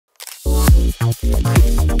Welcome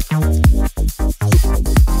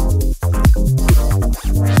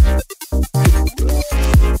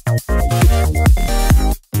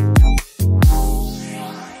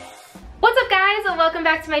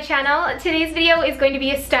back to my channel. Today's video is going to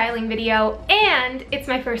be a styling video and it's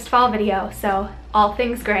my first fall video, so all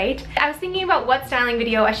things great. I was thinking about what styling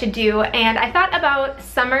video I should do and I thought about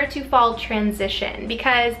summer to fall transition,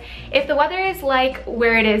 because if the weather is like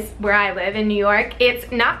where it is where I live in New York,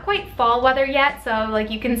 it's not quite fall weather yet, so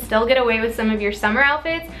like you can still get away with some of your summer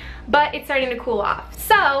outfits, but it's starting to cool off.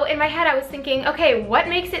 So in my head I was thinking, okay, what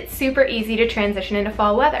makes it super easy to transition into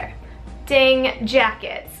fall weather? Dang,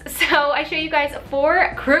 jackets. So I show you guys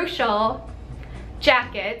 4 crucial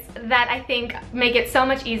jackets that I think make it so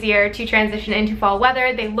much easier to transition into fall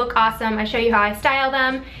weather. They look awesome. I show you how I style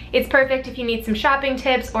them. It's perfect if you need some shopping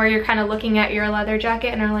tips or you're kind of looking at your leather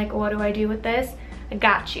jacket and are like, what do I do with this? I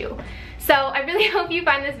got you. So I really hope you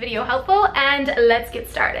find this video helpful and let's get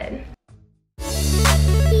started.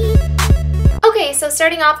 Okay, so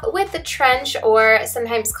starting off with the trench, or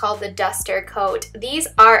sometimes called the duster coat. These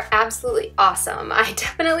are absolutely awesome. I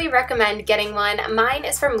definitely recommend getting one. Mine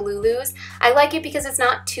is from Lulu's. I like it because it's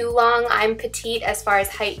not too long. I'm petite as far as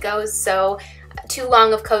height goes, so too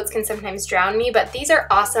long of coats can sometimes drown me, but these are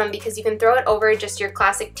awesome because you can throw it over just your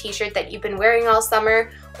classic t-shirt that you've been wearing all summer,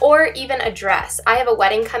 or even a dress. I have a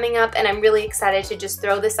wedding coming up and I'm really excited to just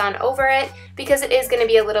throw this on over it because it is going to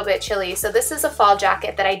be a little bit chilly. So this is a fall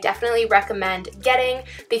jacket that I definitely recommend getting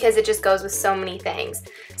because it just goes with so many things.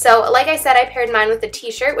 So like I said, I paired mine with a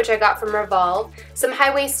t-shirt, which I got from Revolve, some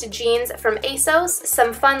high-waisted jeans from ASOS,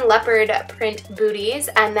 some fun leopard print booties,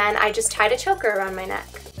 and then I just tied a choker around my neck.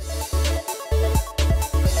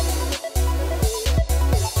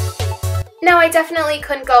 Now, I definitely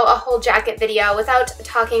couldn't go a whole jacket video without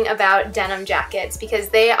talking about denim jackets because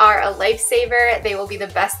they are a lifesaver. They will be the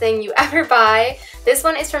best thing you ever buy. This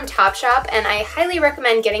one is from Topshop and I highly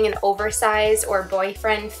recommend getting an oversized or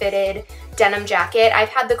boyfriend fitted denim jacket. I've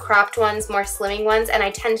had the cropped ones, more slimming ones, and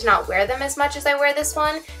I tend to not wear them as much as I wear this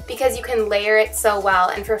one because you can layer it so well,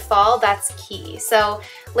 and for fall that's key. So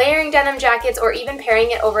layering denim jackets or even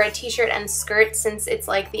pairing it over a t-shirt and skirt, since it's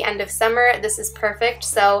like the end of summer, this is perfect.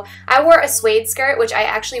 So I wore a suede skirt, which I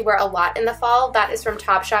actually wear a lot in the fall. That is from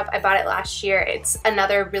Topshop. I bought it last year. It's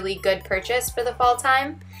another really good purchase for the fall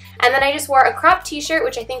time. And then I just wore a cropped t-shirt,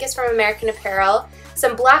 which I think is from American Apparel,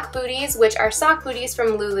 some black booties, which are sock booties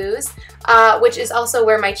from Lulu's, which is also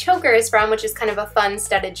where my choker is from, which is kind of a fun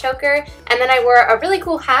studded choker. And then I wore a really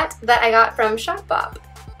cool hat that I got from Shopbop.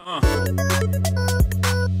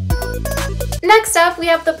 Next up, we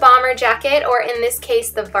have the bomber jacket, or in this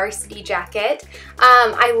case, the varsity jacket.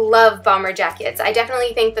 I love bomber jackets. I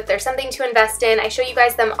definitely think that there's something to invest in. I show you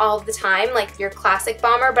guys them all the time, like your classic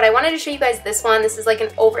bomber, but I wanted to show you guys this one. This is like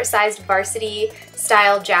an oversized varsity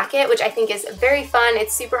style jacket, which I think is very fun.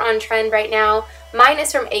 It's super on trend right now. Mine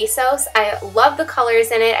is from ASOS. I love the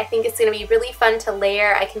colors in it. I think it's going to be really fun to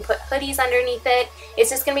layer. I can put hoodies underneath it.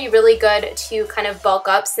 It's just going to be really good to kind of bulk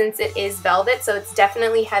up since it is velvet, so it's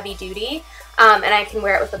definitely heavy duty. And I can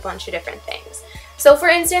wear it with a bunch of different things. So for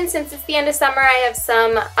instance, since it's the end of summer, I have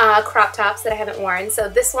some crop tops that I haven't worn. So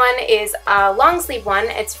this one is a long sleeve one.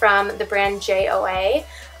 It's from the brand JOA.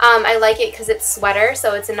 I like it because it's sweater,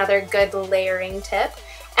 so it's another good layering tip.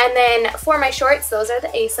 And then for my shorts, those are the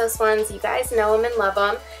ASOS ones. You guys know them and love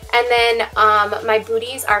them. And then my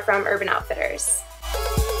booties are from Urban Outfitters.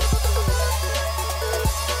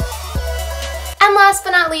 And last but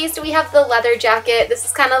not least, we have the leather jacket. This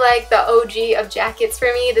is kind of like the OG of jackets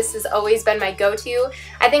for me. This has always been my go-to.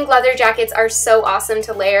 I think leather jackets are so awesome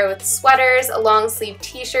to layer with sweaters, long sleeve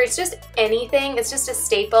t-shirts, just anything. It's just a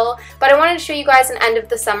staple. But I wanted to show you guys an end of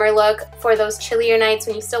the summer look for those chillier nights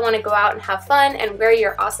when you still want to go out and have fun and wear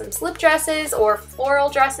your awesome slip dresses or floral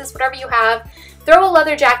dresses, whatever you have. Throw a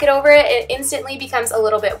leather jacket over it, it instantly becomes a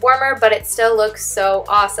little bit warmer, but it still looks so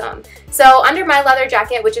awesome. So under my leather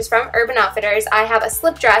jacket, which is from Urban Outfitters, I have a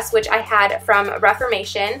slip dress, which I had from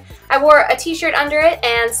Reformation. I wore a t-shirt under it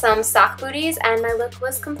and some sock booties, and my look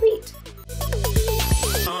was complete.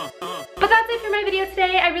 But that's it for my video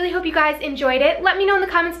today. I really hope you guys enjoyed it. Let me know in the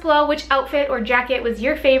comments below which outfit or jacket was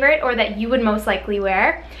your favorite or that you would most likely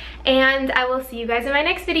wear. And I will see you guys in my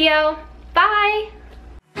next video. Bye!